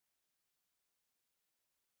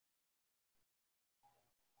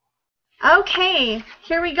Okay,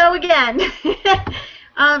 here we go again.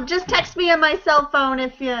 Just text me on my cell phone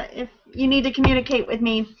if you need to communicate with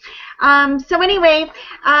me. So anyway,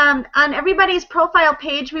 on everybody's profile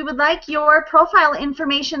page, we would like your profile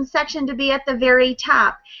information section to be at the very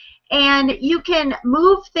top. And you can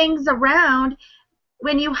move things around.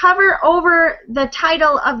 When you hover over the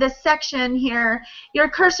title of this section here, your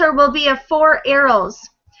cursor will be of 4 arrows.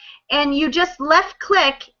 And you just left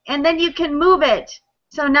click, and then you can move it.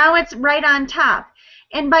 So now it's right on top.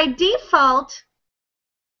 And by default,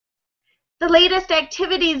 the latest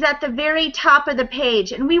activity is at the very top of the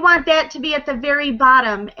page, and we want that to be at the very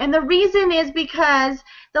bottom. And the reason is because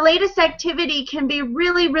the latest activity can be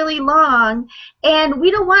really, really long, and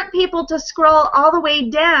we don't want people to scroll all the way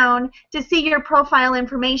down to see your profile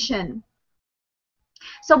information.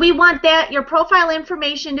 So we want that, your profile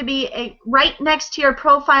information, to be right next to your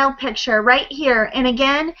profile picture, right here. And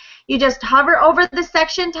again, you just hover over the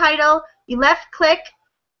section title, you left click,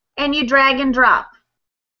 and you drag and drop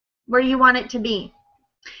where you want it to be.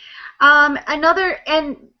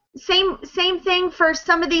 Same thing for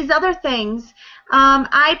some of these other things.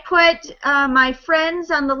 I put my friends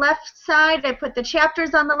on the left side, I put the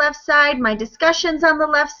chapters on the left side, my discussions on the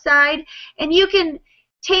left side, and you can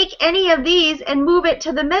take any of these and move it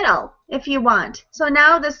to the middle if you want. So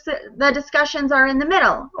now the discussions are in the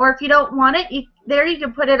middle. Or if you don't want it, you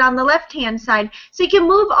can put it on the left-hand side. So you can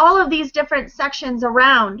move all of these different sections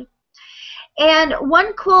around. And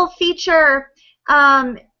one cool feature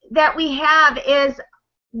that we have is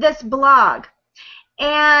this blog.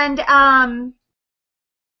 And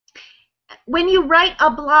when you write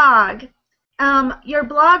a blog, your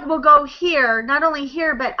blog will go here, not only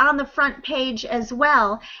here, but on the front page as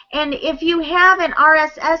well. And if you have an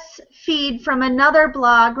RSS feed from another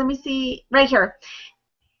blog, let me see, right here.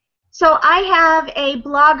 So I have a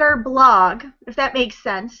Blogger blog, if that makes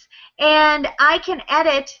sense, and I can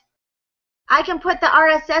edit, I can put the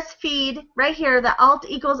RSS feed right here, the alt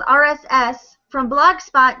equals RSS from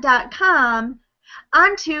blogspot.com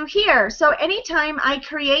onto here. So anytime I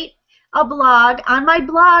create a blog on my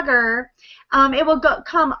Blogger, it will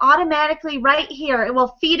come automatically right here. It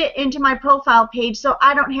will feed it into my profile page, so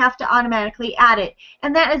I don't have to automatically add it.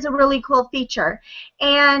 And that is a really cool feature.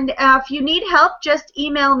 And if you need help, just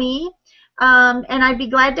email me, and I'd be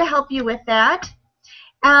glad to help you with that.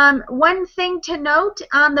 One thing to note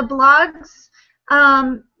on the blogs,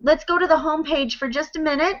 let's go to the home page for just a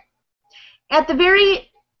minute. At the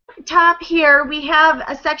very top here, we have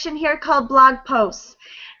a section here called Blog Posts.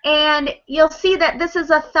 And you'll see that this is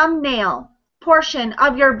a thumbnail portion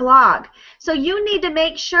of your blog. So you need to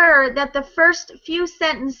make sure that the first few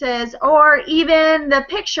sentences, or even the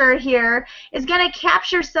picture here, is going to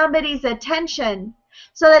capture somebody's attention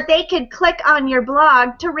so that they could click on your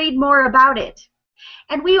blog to read more about it.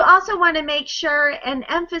 And we also want to make sure and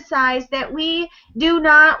emphasize that we do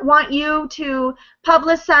not want you to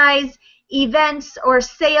publicize events or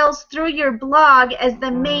sales through your blog as the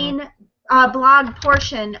main blog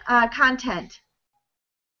portion content.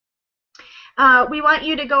 We want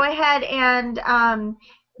you to go ahead and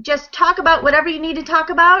just talk about whatever you need to talk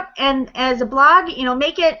about, and as a blog, you know,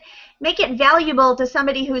 make it valuable to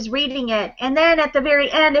somebody who's reading it. And then at the very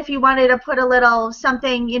end, if you wanted to put a little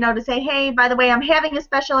something, you know, to say, hey, by the way, I'm having a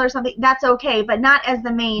special or something, that's okay, but not as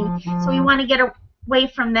the main. So we want to get away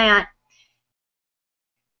from that.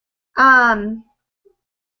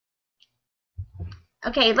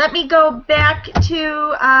 Okay, let me go back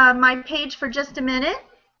to my page for just a minute.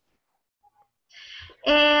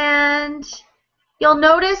 And you'll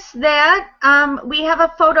notice that we have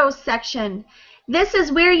a photos section. This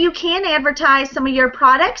is where you can advertise some of your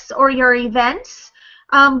products or your events.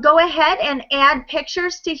 Go ahead and add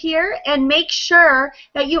pictures to here, and make sure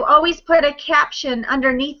that you always put a caption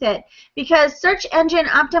underneath it, because search engine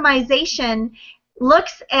optimization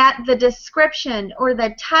looks at the description or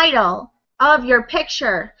the title of your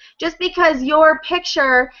picture. Just because your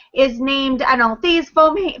picture is named, I don't know, Thieves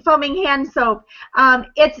Foaming Hand Soap,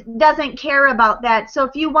 it doesn't care about that. So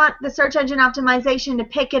if you want the search engine optimization to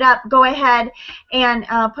pick it up, go ahead and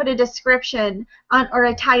put a description or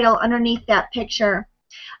a title underneath that picture.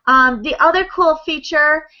 The other cool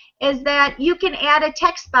feature is that you can add a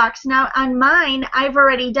text box. Now on mine, I've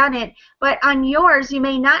already done it, but on yours, you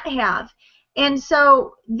may not have. And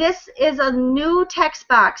so this is a new text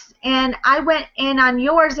box, and I went in on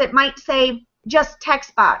yours, it might say just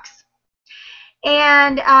text box.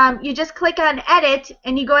 And you just click on edit,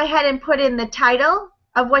 and you go ahead and put in the title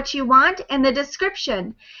of what you want and the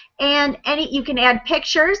description. And you can add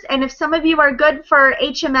pictures, and if some of you are good for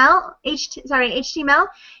HTML,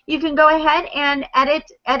 you can go ahead and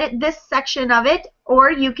edit this section of it,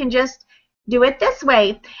 or you can just do it this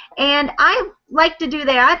way. And I like to do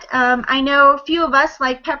that. I know a few of us,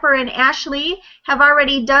 like Pepper and Ashley, have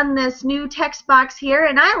already done this new text box here,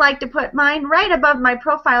 and I like to put mine right above my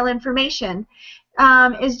profile information.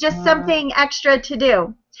 It's just something extra to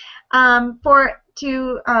do for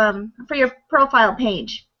your profile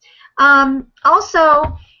page.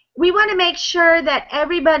 Also, we want to make sure that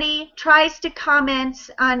everybody tries to comment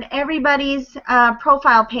on everybody's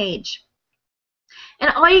profile page. And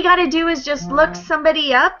all you got to do is just look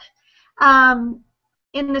somebody up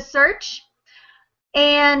in the search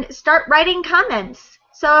and start writing comments.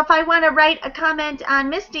 So if I want to write a comment on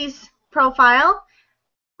Misty's profile,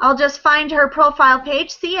 I'll just find her profile page.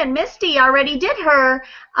 See, and Misty already did her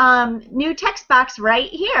new text box right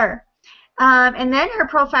here. And then her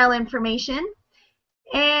profile information.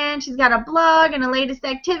 And she's got a blog and a latest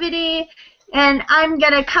activity. And I'm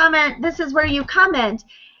going to comment. This is where you comment.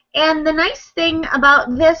 And the nice thing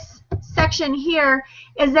about this section here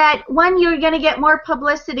is that, one, you're going to get more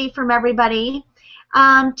publicity from everybody.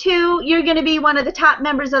 Two, you're going to be one of the top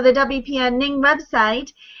members of the WPN Ning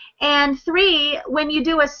website. And three, when you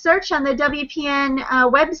do a search on the WPN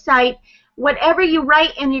website, whatever you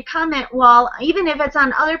write in your comment wall, even if it's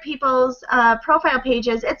on other people's profile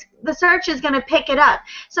pages, the search is going to pick it up.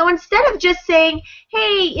 So instead of just saying,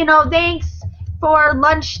 hey, thanks for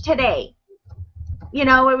lunch today,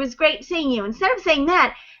 it was great seeing you. Instead of saying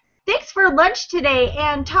that, thanks for lunch today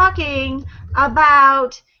and talking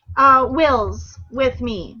about wills with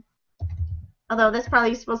me. Although that's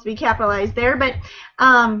probably supposed to be capitalized there, but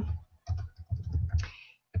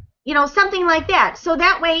something like that. So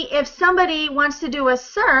that way, if somebody wants to do a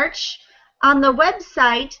search on the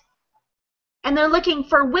website and they're looking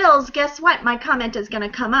for wills, guess what? My comment is going to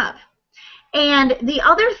come up. And the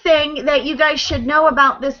other thing that you guys should know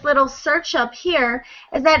about this little search up here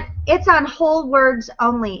is that it's on whole words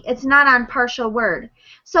only. It's not on partial word.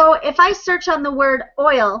 So if I search on the word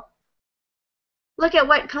oil, look at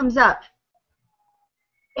what comes up.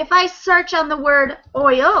 If I search on the word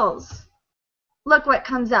oils, look what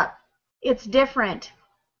comes up. It's different.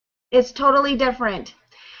 It's totally different.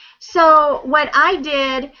 So what I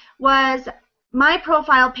did was, my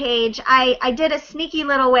profile page, I did a sneaky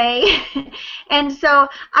little way, and so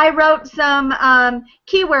I wrote some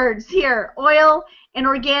keywords here, oil and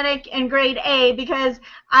organic and grade A, because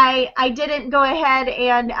I didn't go ahead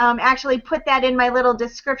and actually put that in my little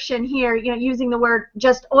description here, using the word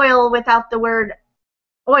just oil without the word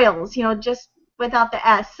oils, just without the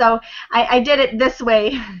S. So I did it this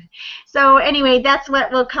way. So anyway, that's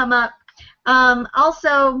what will come up.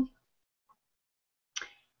 Also,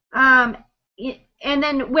 and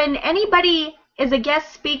then when anybody is a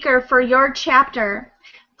guest speaker for your chapter,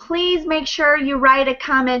 please make sure you write a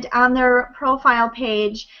comment on their profile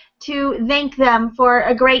page to thank them for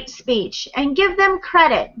a great speech, and give them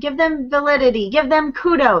credit, give them validity, give them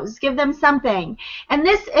kudos, give them something. And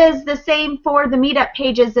this is the same for the meetup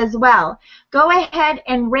pages as well. Go ahead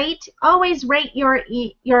and always rate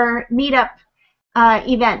your meetup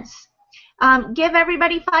events. Give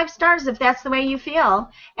everybody 5 stars if that's the way you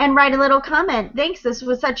feel, and write a little comment. Thanks, this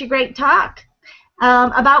was such a great talk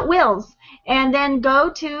about wills. And then go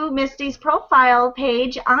to Misty's profile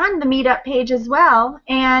page on the meetup page as well,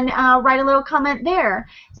 and write a little comment there.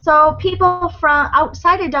 So people from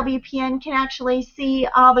outside of WPN can actually see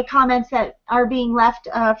all the comments that are being left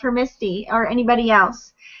for Misty or anybody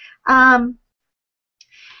else.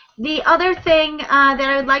 The other thing that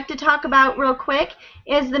I would like to talk about real quick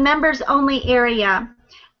is the members only area.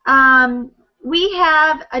 We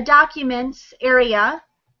have a documents area,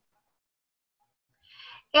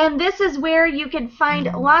 and this is where you can find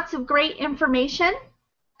lots of great information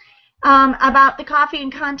about the Coffee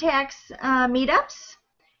and Contacts meetups.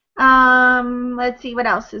 Let's see what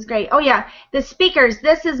else is great. Oh yeah, the speakers.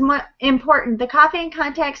 This is important. The Coffee and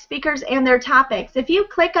Contacts speakers and their topics. If you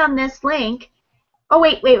click on this link, oh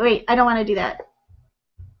wait, I don't want to do that.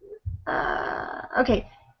 Okay.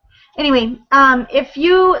 Anyway, if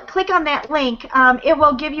you click on that link, it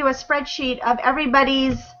will give you a spreadsheet of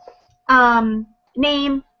everybody's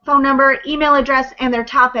name, phone number, email address, and their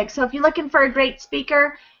topic. So if you're looking for a great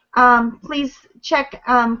speaker, please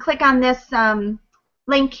click on this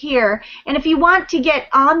link here. And if you want to get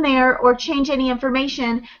on there or change any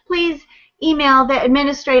information, please email the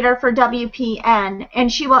administrator for WPN,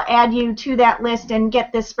 and she will add you to that list and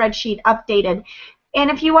get this spreadsheet updated. And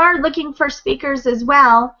if you are looking for speakers as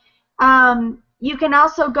well, you can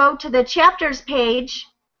also go to the chapters page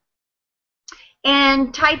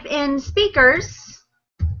and type in speakers,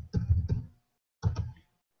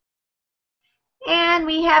 and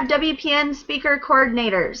we have WPN speaker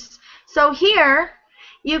coordinators. So here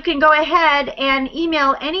you can go ahead and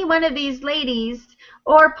email any one of these ladies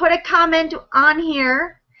or put a comment on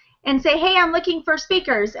here and say, hey, I'm looking for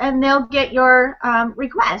speakers, and they'll get your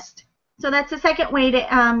request. So that's the second way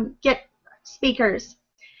to get speakers.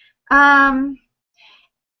 And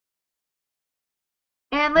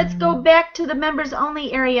let's go back to the members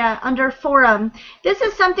only area under forum. This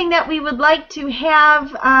is something that we would like to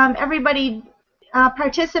have everybody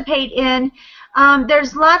participate in.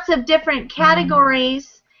 There's lots of different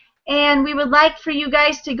categories, and we would like for you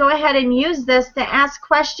guys to go ahead and use this to ask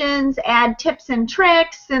questions, add tips and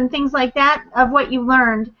tricks and things like that of what you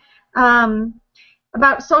learned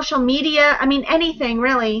about social media. I mean, anything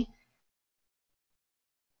really.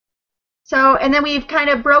 So, and then we've kind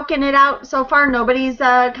of broken it out. So far, nobody's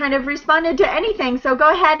kind of responded to anything. So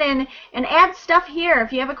go ahead and add stuff here.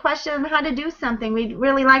 If you have a question on how to do something, we'd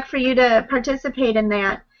really like for you to participate in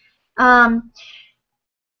that.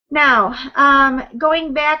 Now,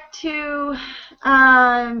 going back to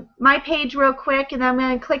my page real quick, and I'm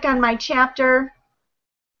going to click on my chapter.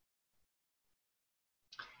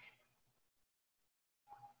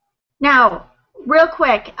 Now, real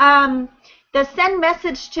quick, the send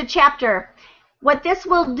message to chapter. What this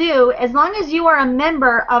will do, as long as you are a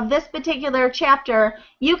member of this particular chapter,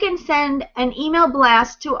 you can send an email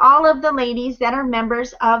blast to all of the ladies that are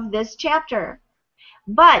members of this chapter.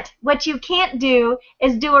 But what you can't do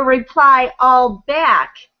is do a reply all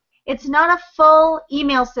back. It's not a full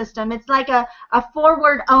email system. It's like a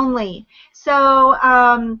forward only. So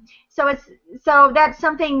so that's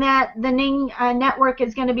something that the Ning network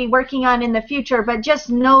is going to be working on in the future. But just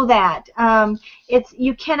know that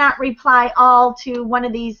you cannot reply all to one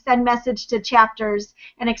of these send message to chapters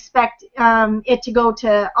and expect it to go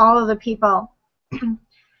to all of the people.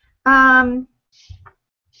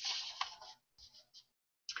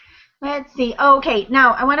 Let's see. Okay,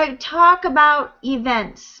 now I want to talk about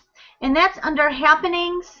events, and that's under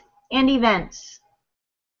happenings and events.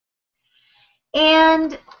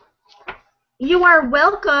 And you are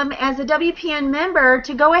welcome as a WPN member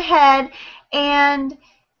to go ahead and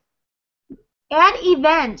add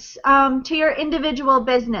events to your individual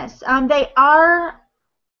business. They are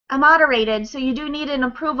moderated, so you do need an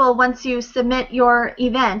approval once you submit your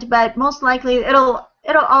event, but most likely it'll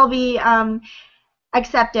all be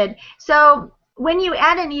accepted. So when you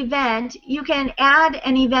add an event, you can add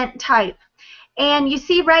an event type. And you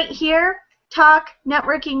see right here, talk,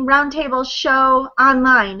 networking, roundtable, show,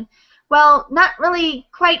 online. Well, not really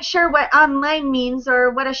quite sure what online means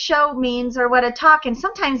or what a show means or what a talk, and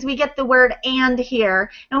sometimes we get the word and here,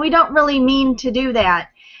 and we don't really mean to do that.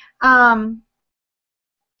 So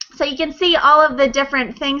you can see all of the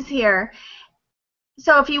different things here.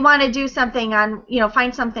 So if you want to do something on,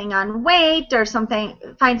 find something on weight or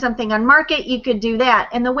find something on market, you could do that.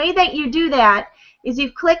 And the way that you do that is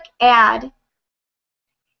you click add.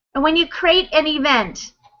 And when you create an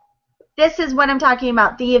event, this is what I'm talking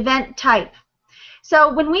about, the event type.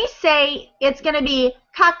 So when we say it's going to be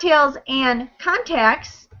cocktails and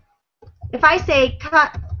contacts, if I say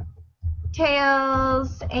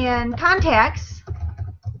cocktails and contacts,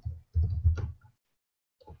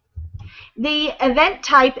 the event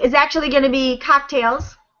type is actually going to be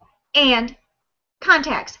cocktails and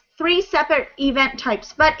contacts, 3 separate event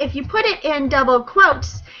types. But if you put it in double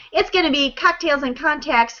quotes, it's going to be cocktails and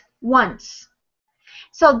contacts once.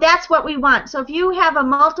 So that's what we want. So if you have a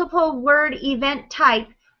multiple word event type,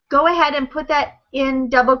 go ahead and put that in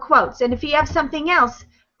double quotes. And if you have something else,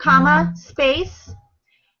 comma, space,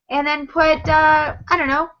 and then put, I don't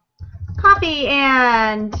know, coffee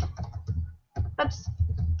and, oops,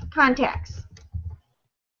 contacts.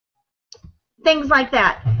 Things like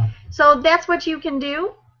that. So that's what you can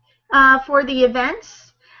do for the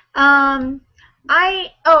events. And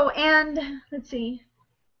let's see.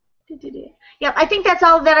 Yep, I think that's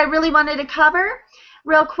all that I really wanted to cover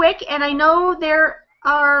real quick. And I know there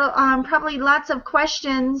are probably lots of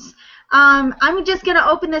questions. I'm just going to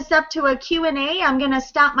open this up to a Q&A. I'm going to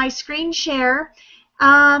stop my screen share.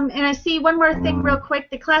 And I see one more thing real quick,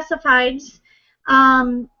 the classifieds.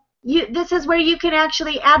 This is where you can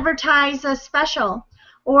actually advertise a special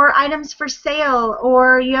or items for sale,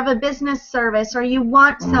 or you have a business service, or you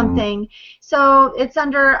want something. So it's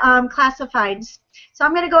under classifieds. So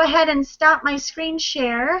I'm going to go ahead and stop my screen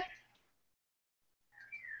share,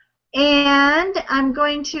 and I'm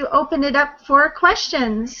going to open it up for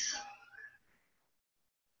questions.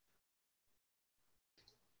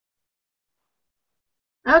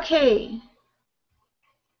 Okay.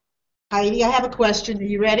 Heidi, I have a question. Are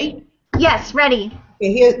you ready? Yes, ready.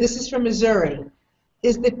 Okay, this is from Missouri.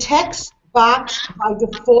 Is the text box by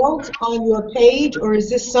default on your page, or is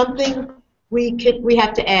this something we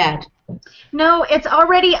have to add? No, it's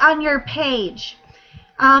already on your page.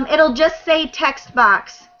 It'll just say text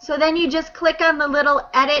box. So then you just click on the little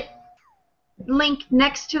edit link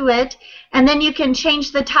next to it, and then you can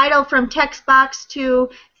change the title from text box to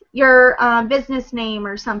your business name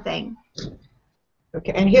or something.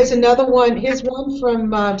 Okay, and here's another one. Here's one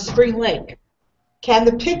from Spring Lake. Can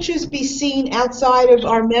the pictures be seen outside of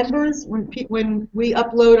our members when we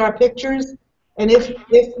upload our pictures? And if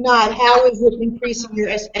not, how is it increasing your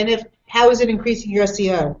how is it increasing your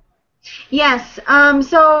SEO? Yes.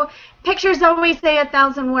 So pictures always say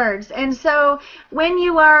 1,000 words, and so when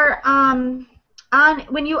you are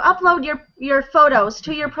when you upload your photos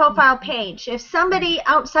to your profile page, if somebody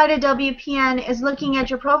outside of WPN is looking at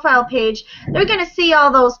your profile page, they're going to see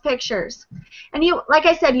all those pictures. And you, like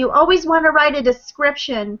I said, you always want to write a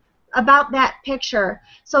description about that picture,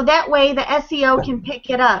 so that way the SEO can pick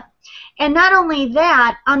it up. And not only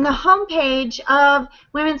that, on the homepage of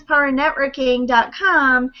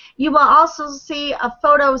womenspowernetworking.com, you will also see a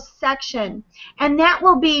photos section, and that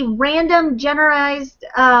will be random generalized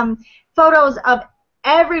photos of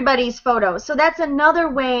everybody's photos. So that's another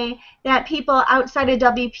way that people outside of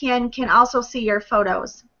WPN can also see your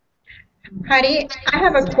photos. Heidi, I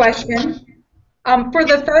have a question. For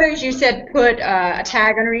the photos, you said put a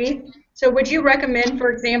tag underneath. So would you recommend,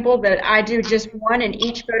 for example, that I do just one and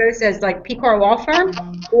each photo says like PCAR Law Firm,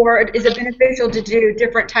 or is it beneficial to do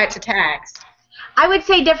different types of tags? I would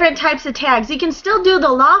say different types of tags. You can still do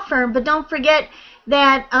the law firm, but don't forget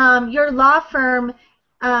that your law firm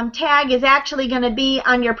tag is actually going to be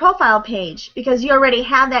on your profile page, because you already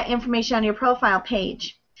have that information on your profile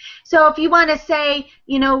page. So if you want to say,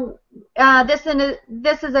 you know, this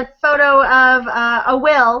is a photo of a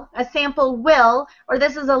will, a sample will, or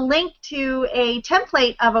this is a link to a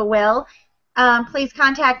template of a will, please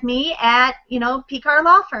contact me at, you know, PCAR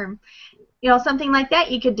Law Firm. You know, something like that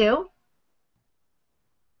you could do.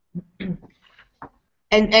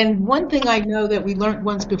 And one thing I know that we learned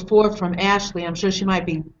once before from Ashley, I'm sure she might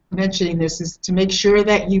be mentioning this, is to make sure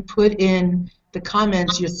that you put in the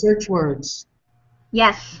comments your search words.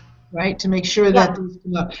 Yes. Right, to make sure that those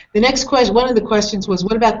come up. The next question, one of the questions was,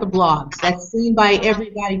 what about the blogs? That's seen by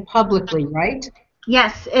everybody publicly, right?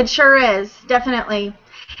 Yes, it sure is, definitely.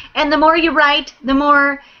 And the more you write, the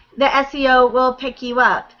more the SEO will pick you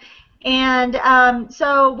up. And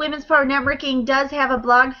so Women's Power Networking does have a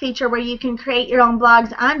blog feature where you can create your own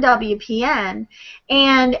blogs on WPN.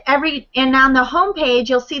 And on the home page,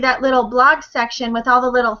 you'll see that little blog section with all the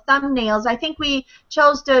little thumbnails. I think we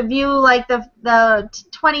chose to view like the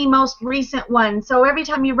 20 most recent ones. So every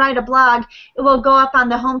time you write a blog, it will go up on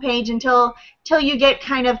the home page until you get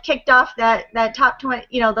kind of kicked off that top 20,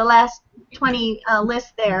 you know, the last 20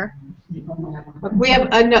 list there. We have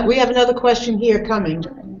another question here coming.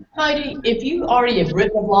 Heidi, if you already have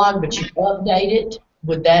written a blog but you update it,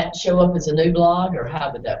 would that show up as a new blog, or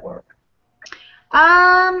how would that work?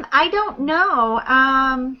 I don't know.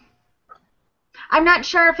 I'm not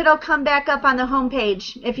sure if it'll come back up on the home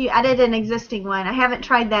page if you edit an existing one. I haven't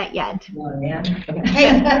tried that yet.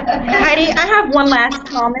 Hey, Heidi, I have one last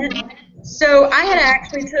comment. So I had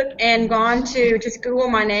actually gone to just Google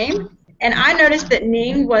my name, and I noticed that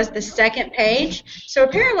Ning was the second page. So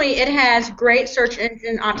apparently it has great search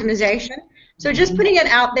engine optimization. So just putting it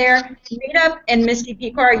out there, Meetup and Misty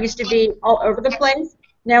PCAR used to be all over the place.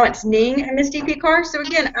 Now it's Ning and Misty PCAR. So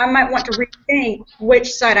again, I might want to rethink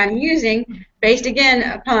which site I'm using based again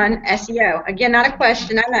upon SEO. Again, not a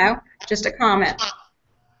question, I know, just a comment.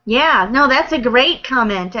 Yeah, no, that's a great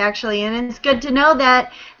comment, actually, and it's good to know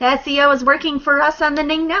that the SEO is working for us on the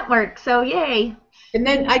Ning network, so yay. And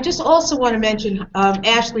then I just also want to mention,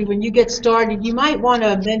 Ashley, when you get started, you might want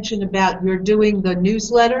to mention about you're doing the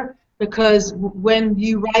newsletter, because when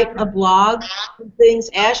you write a blog and things,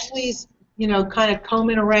 Ashley's, you know, kind of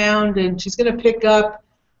combing around, and she's going to pick up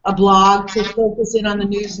a blog to focus in on the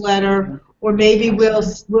newsletter, or maybe we'll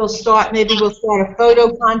start a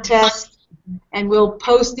photo contest, and we'll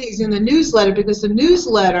post these in the newsletter, because the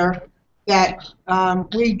newsletter that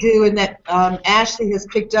we do and that Ashley has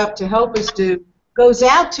picked up to help us do goes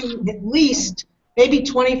out to at least maybe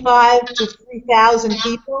 25 to 3,000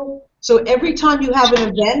 people. So every time you have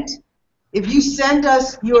an event, if you send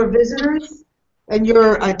us your visitors and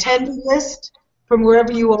your attendee list from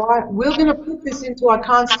wherever you are, we're going to put this into our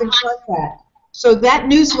constant contact. So that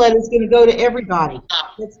newsletter is going to go to everybody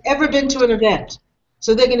that's ever been to an event.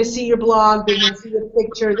 So they're going to see your blog, they're going to see your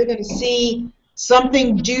picture, they're going to see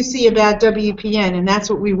something juicy about WPN, and that's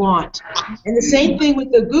what we want. And the same thing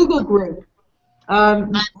with the Google group. I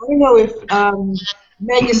don't know if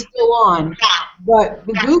Meg is still on. But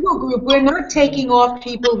the Google group, we're not taking off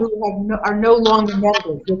people who are no longer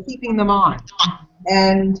members. We're keeping them on.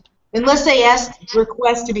 And unless they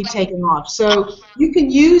request to be taken off. So you can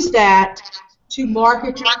use that to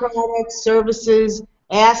market your products, services,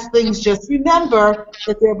 ask things. Just remember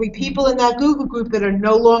that there'll be people in that Google group that are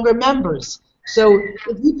no longer members. So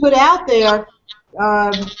if you put out there,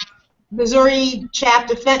 Missouri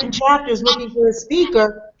chapter, Fenton chapter is looking for a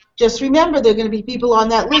speaker, just remember there are going to be people on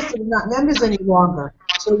that list that are not members any longer.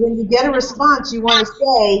 So when you get a response, you want to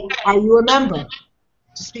say, are you a member?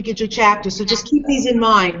 To speak at your chapter. So just keep these in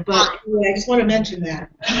mind. But anyway, I just want to mention that.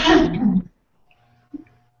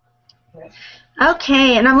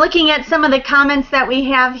 Okay, and I'm looking at some of the comments that we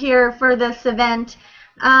have here for this event.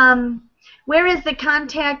 Where is the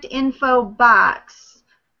contact info box?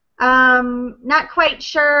 Not quite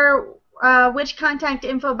sure which contact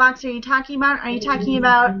info box are you talking about. Are you talking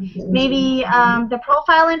about maybe the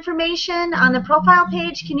profile information on the profile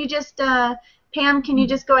page? Can you just, Pam, can you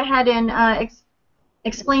just go ahead and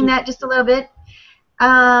explain that just a little bit?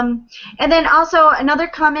 And then also another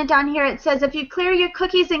comment on here, it says if you clear your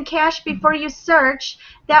cookies and cache before you search,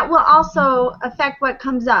 that will also affect what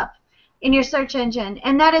comes up in your search engine.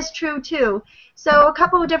 And that is true too. So a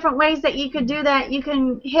couple of different ways that you could do that. You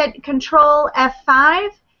can hit Control F5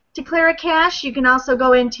 to clear a cache. You can also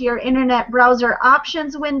go into your internet browser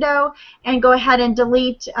options window and go ahead and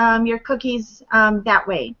delete your cookies that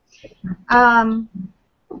way.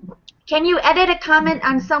 Can you edit a comment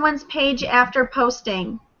on someone's page after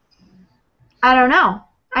posting? I don't know.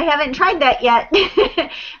 I haven't tried that yet.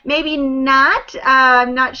 Maybe not.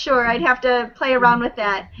 I'm not sure. I'd have to play around with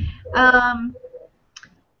that.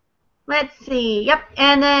 Let's see. Yep.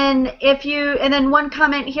 And then one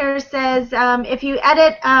comment here says if you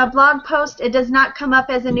edit a blog post, it does not come up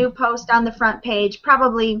as a new post on the front page.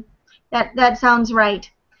 Probably that sounds right.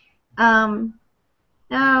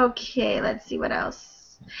 Okay. Let's see what else.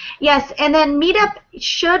 Yes, and then Meetup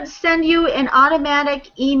should send you an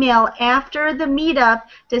automatic email after the meetup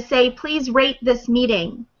to say, please rate this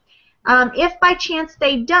meeting. If by chance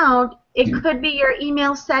they don't, it could be your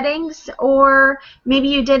email settings, or maybe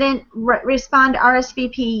you didn't respond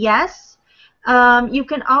RSVP yes. You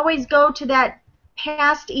can always go to that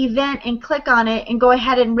past event and click on it and go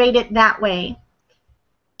ahead and rate it that way.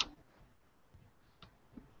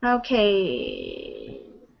 Okay.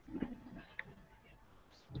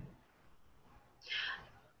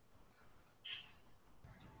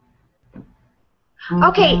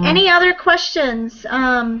 Okay, any other questions?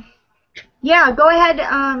 Yeah, go ahead,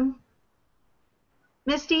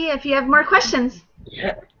 Misty, if you have more questions.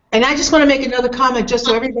 And I just want to make another comment just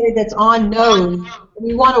so everybody that's on knows.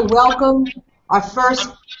 We want to welcome our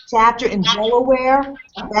first chapter in Delaware.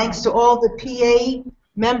 Thanks to all the PA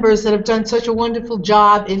members that have done such a wonderful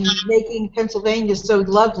job in making Pennsylvania so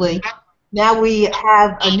lovely. Now we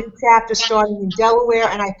have a new chapter starting in Delaware,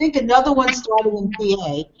 and I think another one starting in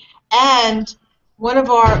PA. And one of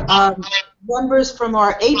our members from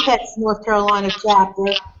our Apex, North Carolina chapter,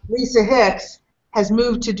 Lisa Hicks, has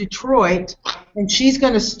moved to Detroit, and she's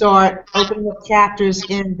going to start opening up chapters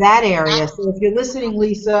in that area. So if you're listening,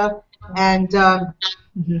 Lisa, and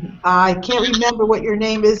I can't remember what your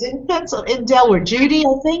name is in Delaware, Judy,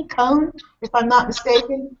 I think, Cone, if I'm not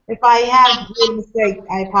mistaken. If I have made a mistake,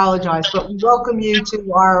 I apologize, but we welcome you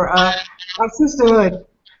to our sisterhood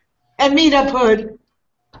and meetuphood.